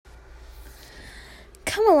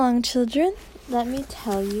Come along, children. Let me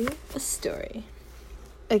tell you a story.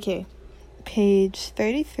 Okay, page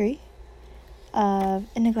 33 of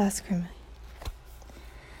In a Glass of Creme.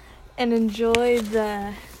 And enjoy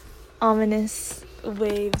the ominous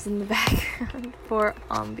waves in the background for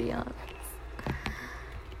ambiance.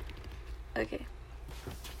 Okay.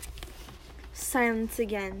 Silence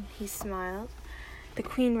again, he smiled. The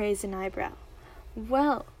queen raised an eyebrow.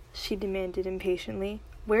 Well, she demanded impatiently,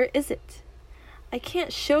 where is it? I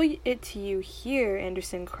can't show it to you here,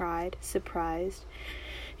 Anderson cried, surprised.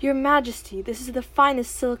 Your Majesty, this is the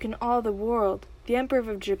finest silk in all the world. The Emperor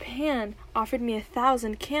of Japan offered me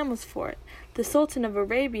 1,000 camels for it. The Sultan of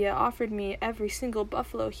Arabia offered me every single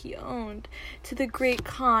buffalo he owned. To the great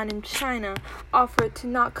Khan in China offered to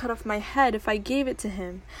not cut off my head if I gave it to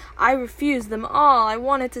him. I refused them all. I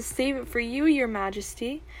wanted to save it for you, Your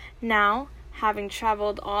Majesty. Now, having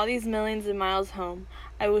traveled all these millions of miles home,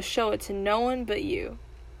 I will show it to no one but you.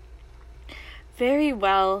 Very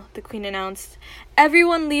well, the queen announced.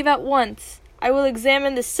 Everyone leave at once. I will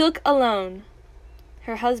examine the silk alone.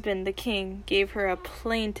 Her husband, the king, gave her a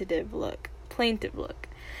plaintive look.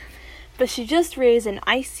 But she just raised an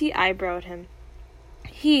icy eyebrow at him.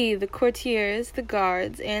 He, the courtiers, the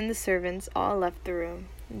guards, and the servants all left the room.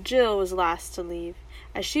 Jill was last to leave.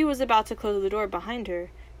 As she was about to close the door behind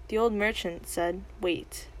her, the old merchant said,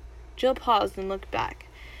 Wait. Jill paused and looked back.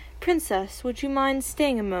 Princess, would you mind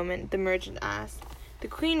staying a moment? The merchant asked. The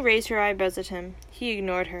queen raised her eyebrows at him. He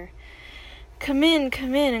ignored her. Come in,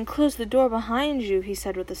 and close the door behind you, he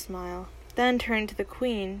said with a smile. Then turning to the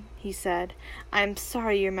queen, he said, I am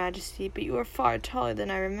sorry, Your Majesty, but you are far taller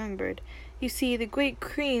than I remembered. You see, the great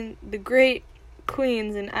queens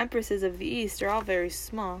and empresses of the East are all very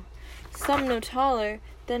small. Some no taller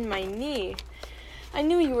than my knee. I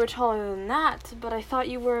knew you were taller than that, but I thought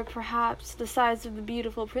you were perhaps the size of the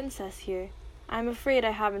beautiful princess here. I am afraid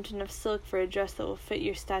I haven't enough silk for a dress that will fit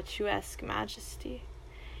your statuesque majesty.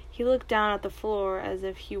 He looked down at the floor as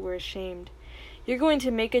if he were ashamed. You're going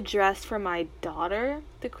to make a dress for my daughter?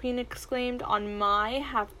 The queen exclaimed. On my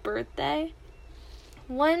half-birthday?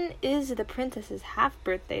 When is the princess's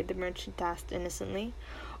half-birthday? The merchant asked innocently.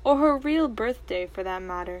 Or her real birthday, for that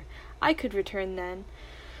matter. I could return then.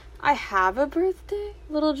 I have a birthday?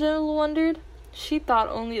 Little Jill wondered. She thought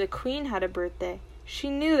only the queen had a birthday. She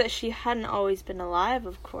knew that she hadn't always been alive,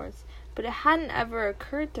 of course, but it hadn't ever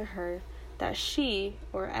occurred to her that she,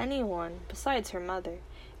 or anyone besides her mother,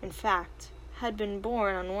 in fact, had been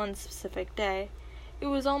born on one specific day. It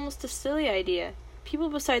was almost a silly idea. People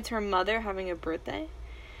besides her mother having a birthday?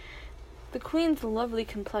 The queen's lovely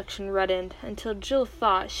complexion reddened until Jill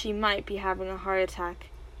thought she might be having a heart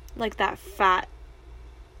attack, like that fat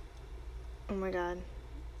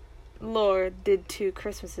Lord did 2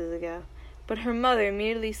 Christmases ago. But her mother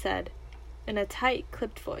immediately said, in a tight,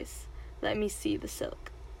 clipped voice, Let me see the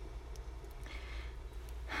silk.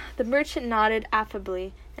 The merchant nodded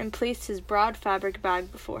affably and placed his broad fabric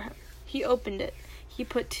bag before him. He opened it. He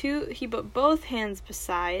put both hands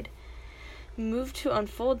beside, moved to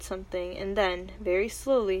unfold something, and then, very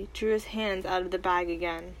slowly, drew his hands out of the bag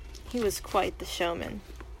again. He was quite the showman.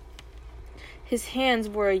 His hands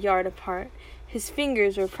were a yard apart. His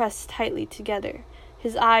fingers were pressed tightly together.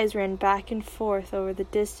 His eyes ran back and forth over the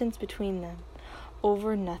distance between them.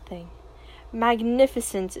 Over nothing.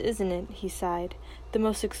 Magnificent, isn't it? He sighed. The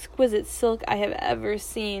most exquisite silk I have ever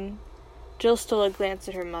seen. Jill stole a glance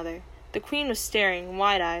at her mother. The queen was staring,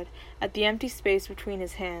 wide-eyed, at the empty space between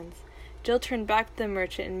his hands. Jill turned back to the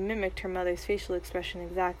merchant and mimicked her mother's facial expression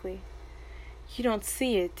exactly. You don't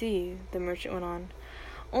see it, do you? The merchant went on.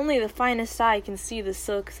 Only the finest eye can see the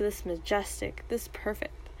silk this majestic, this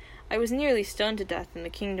perfect. I was nearly stoned to death in the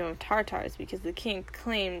kingdom of Tartars because the king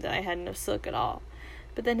claimed that I had no silk at all.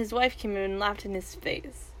 But then his wife came in and laughed in his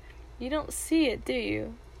face. You don't see it, do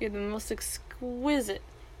you? You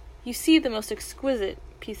see the most exquisite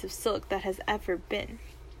piece of silk that has ever been.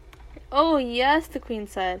 Oh, yes, the queen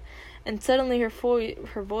said, and suddenly her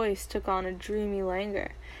voice took on a dreamy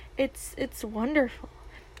languor. It's wonderful.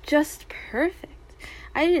 Just perfect.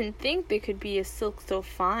 I didn't think there could be a silk so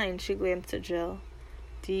fine, she glanced at Jill.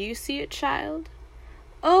 Do you see it, child?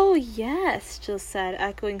 Oh, yes, Jill said,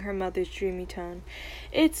 echoing her mother's dreamy tone.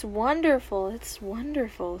 It's wonderful.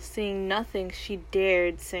 Seeing nothing, she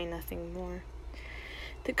dared say nothing more.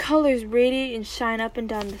 The colors radiate and shine up and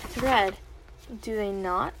down the thread. Do they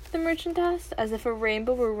not? The merchant asked, as if a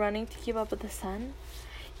rainbow were running to keep up with the sun.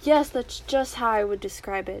 Yes, that's just how I would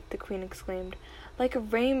describe it, the queen exclaimed. Like a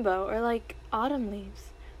rainbow, or like autumn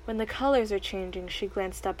leaves. When the colors are changing, she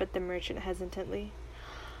glanced up at the merchant hesitantly.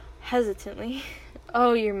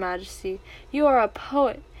 Oh, Your Majesty, you are a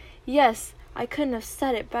poet. Yes, I couldn't have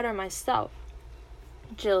said it better myself.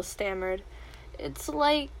 Jill stammered. It's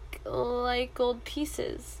like gold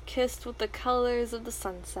pieces, kissed with the colors of the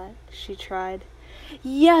sunset, she tried.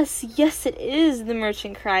 Yes, yes it is, the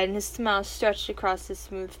merchant cried, and his smile stretched across his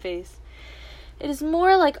smooth face. It is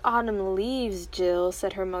more like autumn leaves, Jill,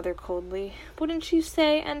 said her mother coldly. Wouldn't you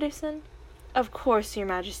say, Anderson? Of course, your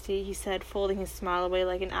majesty, he said, folding his smile away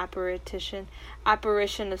like an apparition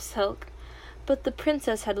of silk. But the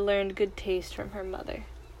princess had learned good taste from her mother.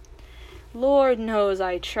 Lord knows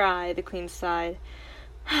I try, the queen sighed.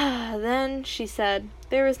 Then, she said,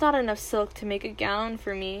 there is not enough silk to make a gown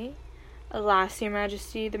for me. Alas, your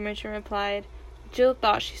majesty, the merchant replied. Jill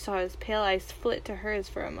thought she saw his pale eyes flit to hers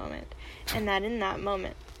for a moment, and that in that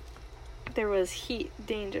moment there was heat,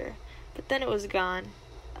 danger, but then it was gone.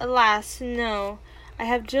 Alas, no, I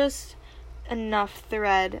have just enough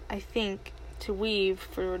thread, I think, to weave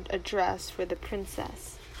for a dress for the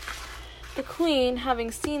princess. The queen,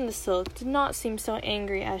 having seen the silk, did not seem so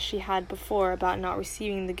angry as she had before about not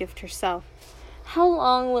receiving the gift herself. How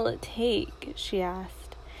long will it take? She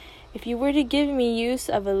asked. If you were to give me use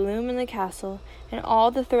of a loom in the castle, and all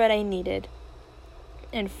the thread I needed,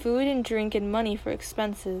 and food and drink and money for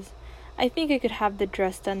expenses, I think I could have the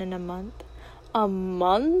dress done in a month. A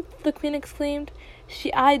month? The queen exclaimed.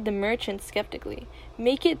 She eyed the merchant skeptically.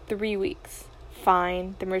 Make it 3 weeks.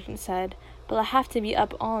 Fine, the merchant said, but I'll have to be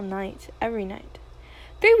up all night, every night.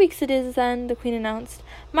 3 weeks it is, then, the queen announced.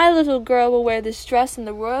 My little girl will wear this dress in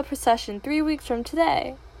the royal procession 3 weeks from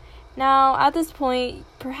today. Now, at this point,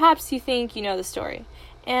 perhaps you think you know the story,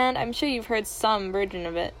 and I'm sure you've heard some version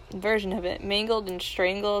of it, mangled and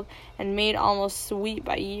strangled, and made almost sweet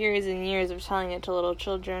by years and years of telling it to little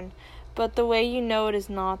children. But the way you know it is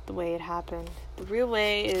not the way it happened. The real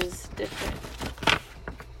way is different.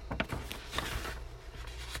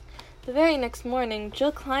 The very next morning,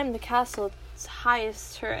 Jill climbed the castle's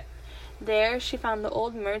highest turret. There she found the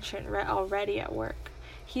old merchant already at work.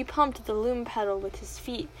 He pumped the loom pedal with his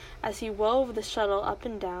feet as he wove the shuttle up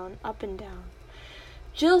and down, up and down.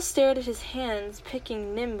 Jill stared at his hands,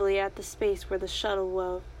 picking nimbly at the space where the shuttle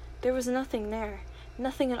wove. There was nothing there,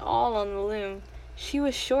 nothing at all on the loom. She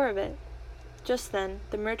was sure of it. Just then,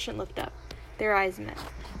 the merchant looked up. Their eyes met.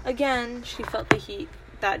 Again, she felt the heat,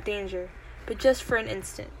 that danger, but just for an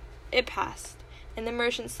instant. It passed, and the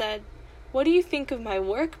merchant said, What do you think of my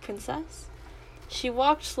work, princess? She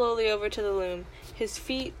walked slowly over to the loom. His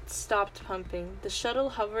feet stopped pumping. The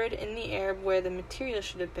shuttle hovered in the air where the material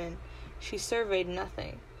should have been. She surveyed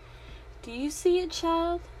nothing. Do you see it,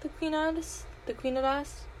 child? The queen had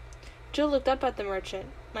asked. Jill looked up at the merchant.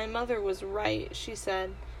 My mother was right, she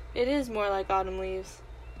said. It is more like autumn leaves.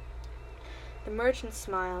 The merchant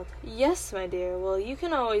smiled. Yes, my dear. Well, you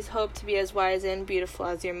can always hope to be as wise and beautiful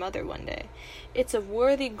as your mother one day. It's a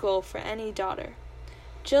worthy goal for any daughter.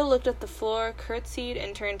 Jill looked at the floor, curtsied,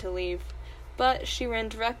 and turned to leave. But she ran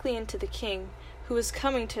directly into the king, who was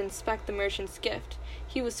coming to inspect the merchant's gift.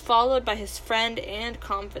 He was followed by his friend and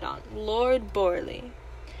confidant, Lord Borley.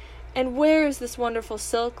 And where is this wonderful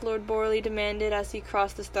silk? Lord Borley demanded as he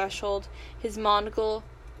crossed the threshold, his monocle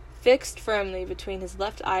fixed firmly between his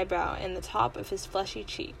left eyebrow and the top of his fleshy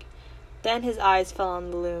cheek. Then his eyes fell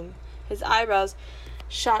on the loom. His eyebrows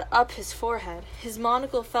shot up his forehead. His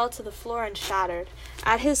monocle fell to the floor and shattered.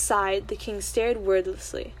 At his side, the king stared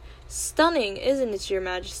wordlessly. Stunning, isn't it, your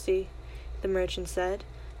majesty? The merchant said.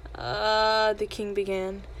 The king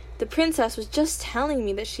began. The princess was just telling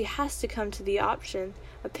me that she has to come to the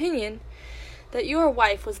opinion that your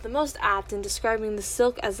wife was the most apt in describing the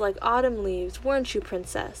silk as like autumn leaves, weren't you,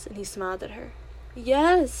 princess? And he smiled at her.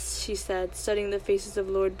 Yes, she said, studying the faces of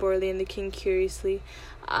Lord Borley and the king curiously.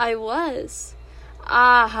 I was.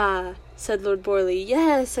 Aha, said Lord Borley.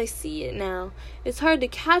 Yes, I see it now. It's hard to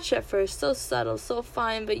catch at first, so subtle, so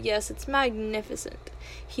fine, but yes, it's magnificent.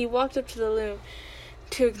 He walked up to the loom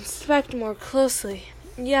to inspect more closely.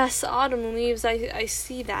 Yes, autumn leaves, I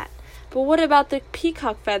see that. But what about the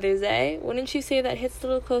peacock feathers, eh? Wouldn't you say that hits a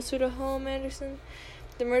little closer to home, Anderson?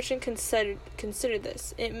 The merchant considered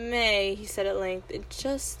this. It may, he said at length. It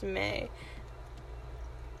just may.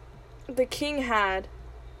 The king had,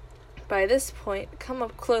 by this point, come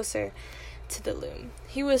up closer to the loom.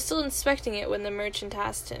 He was still inspecting it when the merchant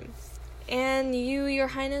asked him, And you, your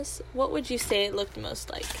highness, what would you say it looked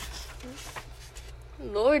most like?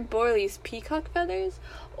 Lord Borley's peacock feathers?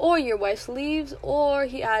 Or your wife's leaves? Or,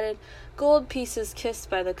 he added, gold pieces kissed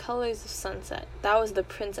by the colors of sunset. That was the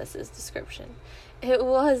princess's description. It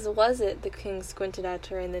was it? The king squinted at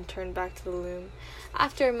her and then turned back to the loom.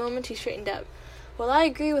 After a moment he straightened up. Well, I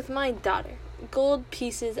agree with my daughter. Gold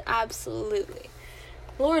pieces, absolutely.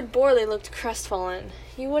 Lord Borley looked crestfallen.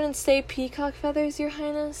 You wouldn't say peacock feathers, Your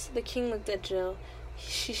Highness? The king looked at Jill.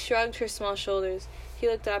 She shrugged her small shoulders. He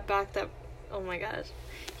looked back at Borley.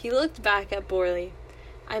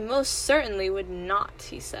 I most certainly would not,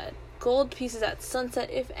 he said. Gold pieces at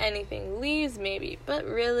sunset, if anything. Leaves, maybe, but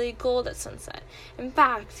really, gold at sunset. In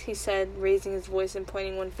fact, he said, raising his voice and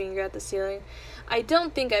pointing one finger at the ceiling, I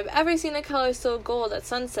don't think I've ever seen a color so gold at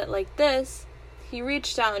sunset like this. He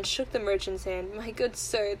reached out and shook the merchant's hand. My good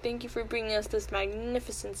sir, thank you for bringing us this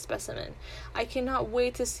magnificent specimen. I cannot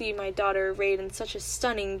wait to see my daughter arrayed in such a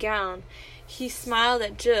stunning gown. He smiled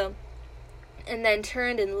at Jill, and then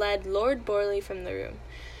turned and led Lord Borley from the room.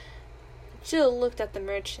 Jill looked at the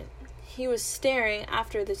merchant. He was staring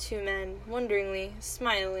after the two men, wonderingly,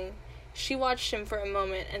 smiling. She watched him for a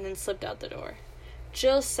moment and then slipped out the door.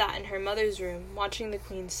 Jill sat in her mother's room, watching the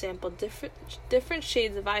queen sample different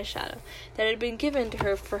shades of eyeshadow that had been given to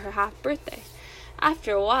her for her half-birthday.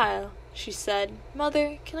 After a while, she said,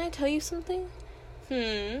 Mother, can I tell you something?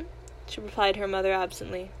 She replied her mother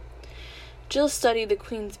absently. Jill studied the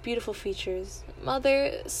queen's beautiful features.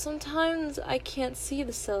 Mother, sometimes I can't see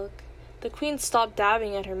the silk. The queen stopped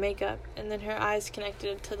dabbing at her makeup, and then her eyes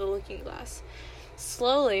connected to the looking-glass.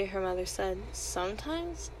 Slowly, her mother said,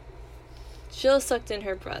 Sometimes? Jill sucked in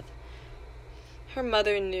her breath. Her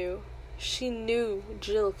mother knew. She knew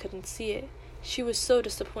Jill couldn't see it. She was so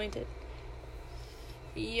disappointed.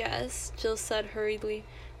 Yes, Jill said hurriedly.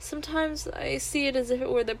 Sometimes I see it as if it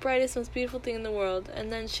were the brightest, most beautiful thing in the world.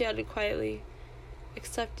 And then she added quietly,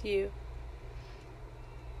 Except you.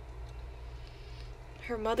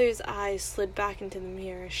 Her mother's eyes slid back into the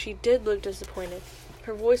mirror. She did look disappointed.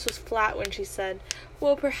 Her voice was flat when she said,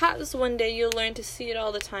 Well, perhaps one day you'll learn to see it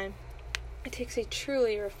all the time. It takes a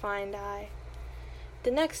truly refined eye. The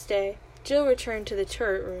next day, Jill returned to the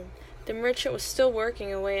turret room. The merchant was still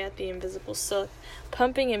working away at the invisible silk,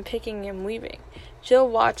 pumping and picking and weaving. Jill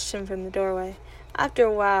watched him from the doorway. After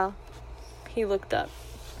a while, he looked up.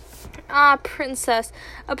 Ah, princess,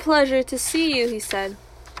 a pleasure to see you, he said.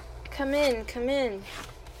 Come in, come in.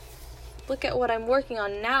 Look at what I'm working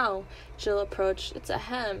on now. Jill approached. It's a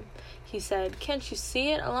hem, he said. Can't you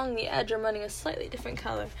see it? Along the edge I'm running a slightly different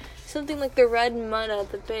color. Something like the red mud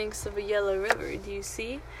at the banks of a yellow river. Do you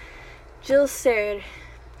see? Jill stared.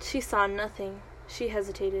 She saw nothing. She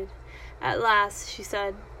hesitated. At last, she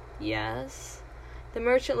said, Yes. The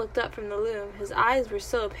merchant looked up from the loom. His eyes were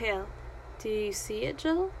so pale. Do you see it,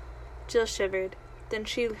 Jill? Jill shivered. Then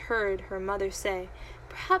she heard her mother say,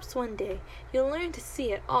 Perhaps one day you'll learn to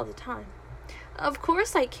see it all the time. Of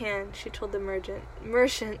course I can, she told the merchant.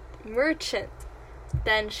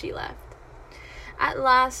 Then she left. At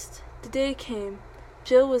last, the day came.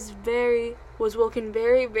 Jill was woken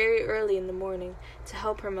very, very early in the morning to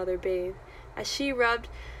help her mother bathe. As she rubbed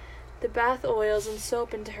the bath oils and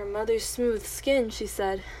soap into her mother's smooth skin, she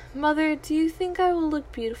said, Mother, do you think I will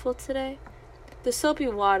look beautiful today? The soapy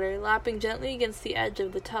water, lapping gently against the edge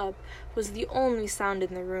of the tub, was the only sound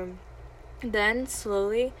in the room. Then,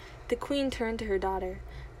 slowly, the queen turned to her daughter.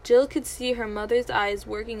 Jill could see her mother's eyes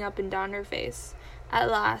working up and down her face. At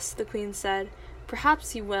last, the queen said,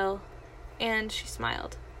 Perhaps you will. And she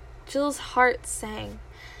smiled. Jill's heart sang.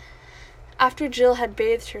 After Jill had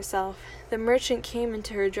bathed herself, the merchant came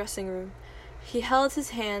into her dressing room. He held his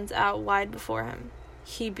hands out wide before him.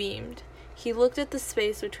 He beamed. He looked at the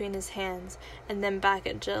space between his hands, and then back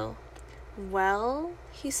at Jill. Well,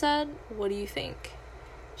 he said, what do you think?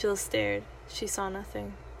 Jill stared. She saw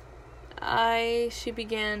nothing. She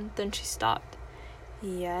began, then she stopped.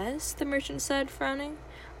 Yes, the merchant said, frowning.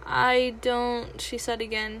 I don't, she said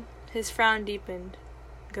again. His frown deepened.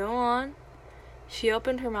 Go on. She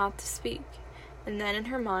opened her mouth to speak, and then in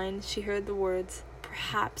her mind she heard the words,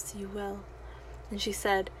 Perhaps you will. And she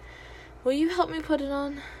said, Will you help me put it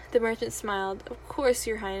on? The merchant smiled. Of course,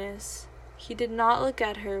 Your Highness. He did not look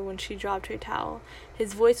at her when she dropped her towel.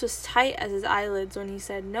 His voice was tight as his eyelids when he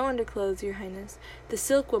said, No underclothes, Your Highness. The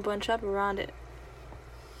silk will bunch up around it.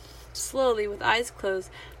 Slowly, with eyes closed,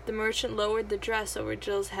 the merchant lowered the dress over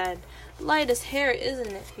Jill's head. Light as hair,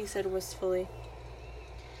 isn't it? He said wistfully.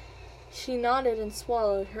 She nodded and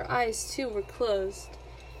swallowed. Her eyes, too, were closed,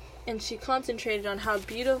 and she concentrated on how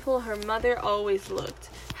beautiful her mother always looked,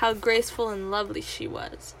 how graceful and lovely she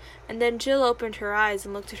was. And then Jill opened her eyes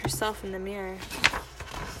and looked at herself in the mirror.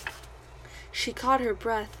 She caught her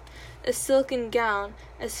breath. A silken gown,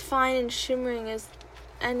 as fine and shimmering as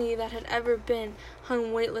any that had ever been,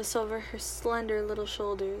 hung weightless over her slender little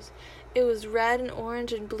shoulders. It was red and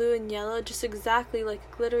orange and blue and yellow, just exactly like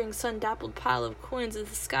a glittering sun-dappled pile of coins as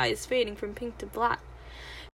the sky is fading from pink to black.